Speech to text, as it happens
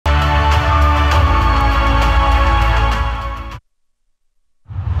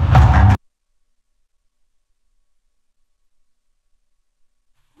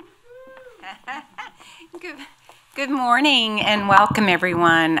morning and welcome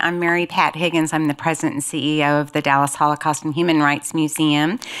everyone. I'm Mary Pat Higgins. I'm the president and CEO of the Dallas Holocaust and Human Rights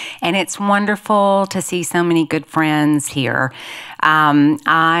Museum, and it's wonderful to see so many good friends here. Have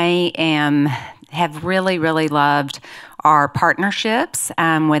really loved our partnerships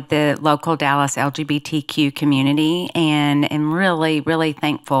with the local Dallas LGBTQ community, and am really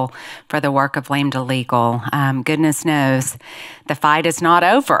thankful for the work of Lambda Legal. Goodness knows the fight is not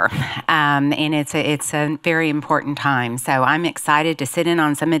over, and it's a very important time. So I'm excited to sit in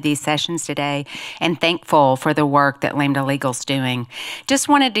on some of these sessions today and thankful for the work that Lambda Legal's doing. Just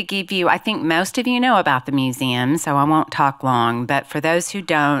wanted to give you, I think most of you know about the museum, so I won't talk long, but for those who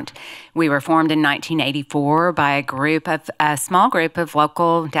don't, we were formed in 1984 by a small group of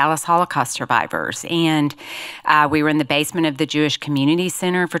local Dallas Holocaust survivors. And we were in the basement of the Jewish Community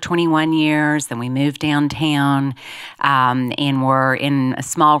Center for 21 years. Then we moved downtown and were in a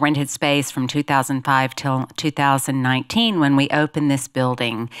small rented space from 2005 till 2019 when we opened this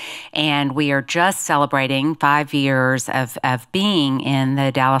building. And we are just celebrating 5 years of being in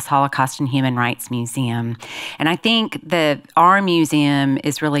the Dallas Holocaust and Human Rights Museum. And I think that our museum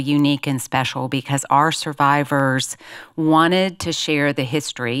is really unique and special because our survivors wanted to share the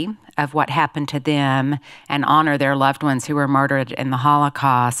history of what happened to them and honor their loved ones who were murdered in the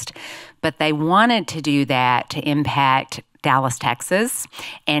Holocaust. But they wanted to do that to impact Dallas, Texas,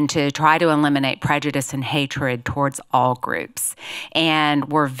 and to try to eliminate prejudice and hatred towards all groups.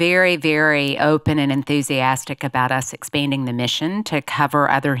 And we're very open and enthusiastic about us expanding the mission to cover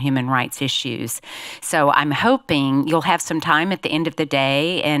other human rights issues. So I'm hoping you'll have some time at the end of the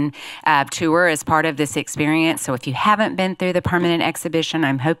day and tour as part of this experience. So if you haven't been through the permanent exhibition,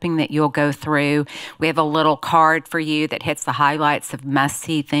 I'm hoping that you'll go through. We have a little card for you that hits the highlights of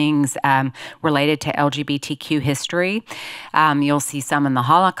must-see things related to LGBTQ history. You'll see some in the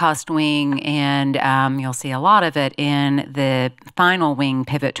Holocaust wing, and you'll see a lot of it in the final wing,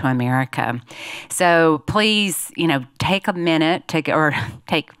 Pivot to America. So please, take a minute take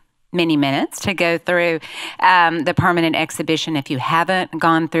many minutes to go through the permanent exhibition if you haven't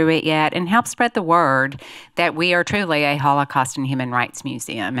gone through it yet, and help spread the word that we are truly a Holocaust and Human Rights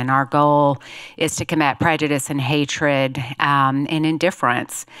Museum. And our goal is to combat prejudice and hatred and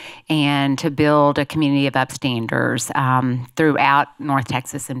indifference, and to build a community of upstanders throughout North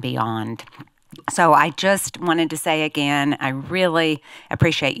Texas and beyond. So I just wanted to say again, I really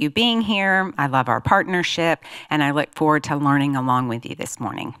appreciate you being here. I love our partnership, and I look forward to learning along with you this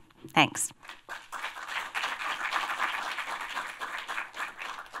morning. Thanks.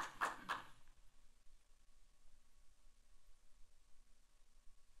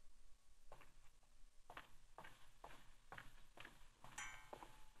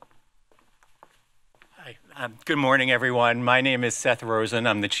 Good morning, everyone. My name is Seth Rosen.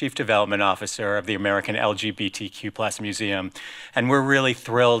 I'm the Chief Development Officer of the American LGBTQ Museum, and we're really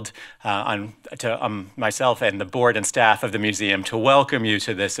thrilled myself and the board and staff of the museum to welcome you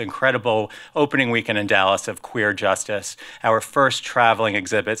to this incredible opening weekend in Dallas of Queer Justice, our first traveling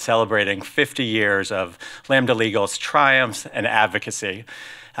exhibit celebrating 50 years of Lambda Legal's triumphs and advocacy.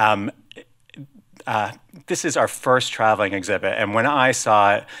 This is our first traveling exhibit, and when I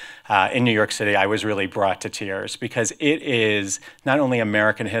saw it in New York City, I was really brought to tears because it is not only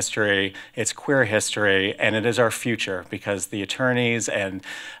American history, it's queer history, and it is our future because the attorneys and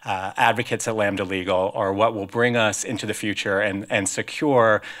advocates at Lambda Legal are what will bring us into the future and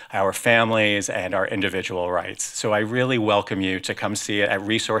secure our families and our individual rights. So I really welcome you to come see it at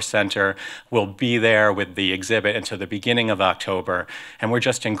Resource Center. We'll be there with the exhibit until the beginning of October, and we're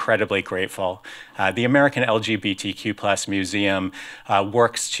just incredibly grateful. The American LGBTQ Museum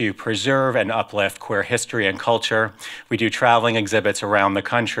works to preserve and uplift queer history and culture. We do traveling exhibits around the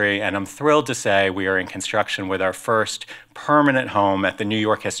country, and I'm thrilled to say we are in construction with our first permanent home at the New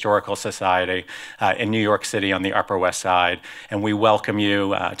York Historical Society in New York City on the Upper West Side. And we welcome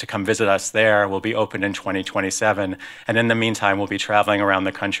you to come visit us there. We'll be open in 2027. And in the meantime, we'll be traveling around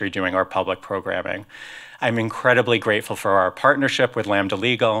the country doing our public programming. I'm incredibly grateful for our partnership with Lambda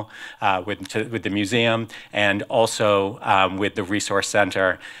Legal, with the museum, and also with the Resource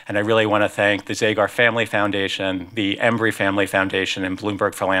Center. And I really want to thank the Zagar Family Foundation, the Embry Family Foundation, and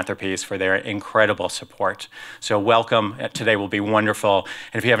Bloomberg Philanthropies for their incredible support. So welcome. Today will be wonderful.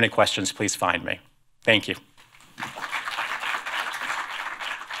 And if you have any questions, please find me. Thank you.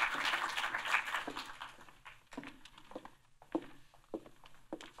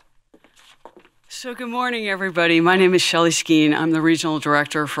 So good morning, everybody. My name is Shelly Skeen. I'm the Regional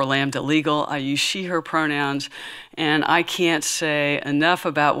Director for Lambda Legal. I use she, her pronouns, and I can't say enough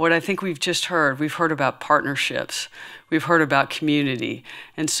about what I think we've just heard. We've heard about partnerships. We've heard about community.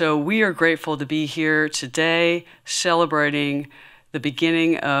 And so we are grateful to be here today celebrating the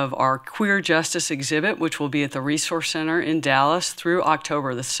beginning of our Queer Justice exhibit, which will be at the Resource Center in Dallas through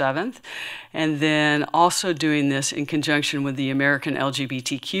October the 7th. And then also doing this in conjunction with the American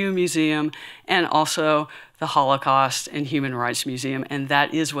LGBTQ Museum and also the Holocaust and Human Rights Museum. And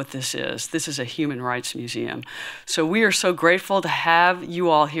that is what this is. This is a human rights museum. So we are so grateful to have you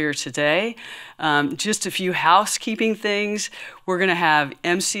all here today. Just a few housekeeping things. We're going to have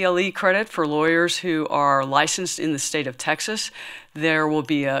MCLE credit for lawyers who are licensed in the state of Texas. There will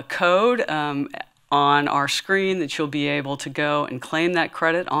be a code on our screen that you'll be able to go and claim that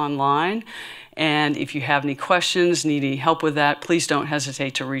credit online. And if you have any questions, need any help with that, please don't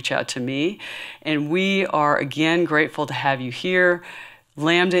hesitate to reach out to me. And we are, again, grateful to have you here.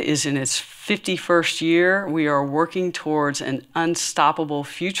 Lambda is in its 51st year. We are working towards an unstoppable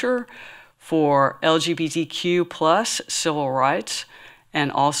future for LGBTQ plus civil rights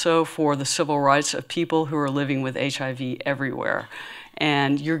and also for the civil rights of people who are living with HIV everywhere.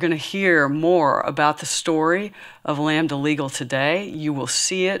 And you're going to hear more about the story of Lambda Legal today. You will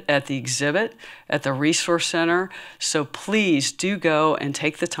see it at the exhibit at the Resource Center. So please do go and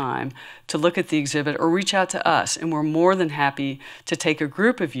take the time to look at the exhibit or reach out to us. And we're more than happy to take a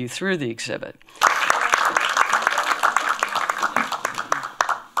group of you through the exhibit.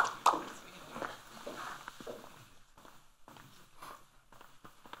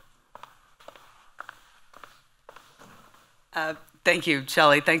 Thank you,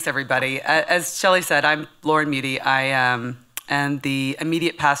 Shelly. Thanks, everybody. As Shelly said, I'm Lauren Muty. I am the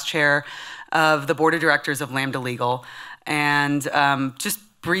immediate past chair of the board of directors of Lambda Legal. And just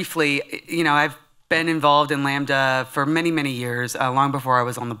briefly, I've been involved in Lambda for many, many years, long before I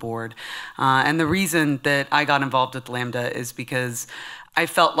was on the board. And the reason that I got involved with Lambda is because I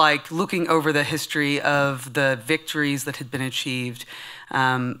felt like looking over the history of the victories that had been achieved,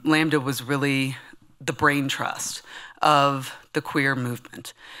 Lambda was really the brain trust of the queer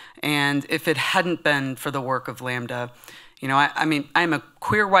movement. And if it hadn't been for the work of Lambda, I'm a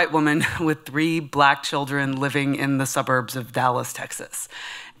queer white woman with 3 black children living in the suburbs of Dallas, Texas.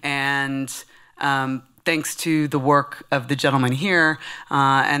 And thanks to the work of the gentleman here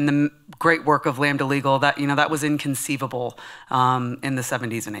and the great work of Lambda Legal, that was inconceivable in the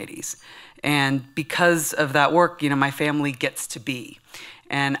 70s and 80s. And because of that work, my family gets to be.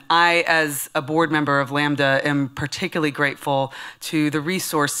 And I, as a board member of Lambda, am particularly grateful to the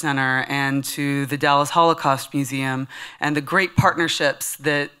Resource Center and to the Dallas Holocaust Museum and the great partnerships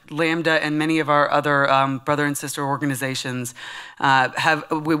that Lambda and many of our other brother and sister organizations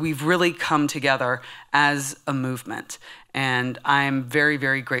we've really come together as a movement. And I'm very,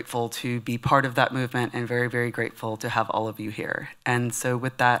 very grateful to be part of that movement and very, very grateful to have all of you here. And so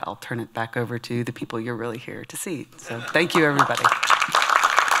with that, I'll turn it back over to the people you're really here to see. So thank you, everybody.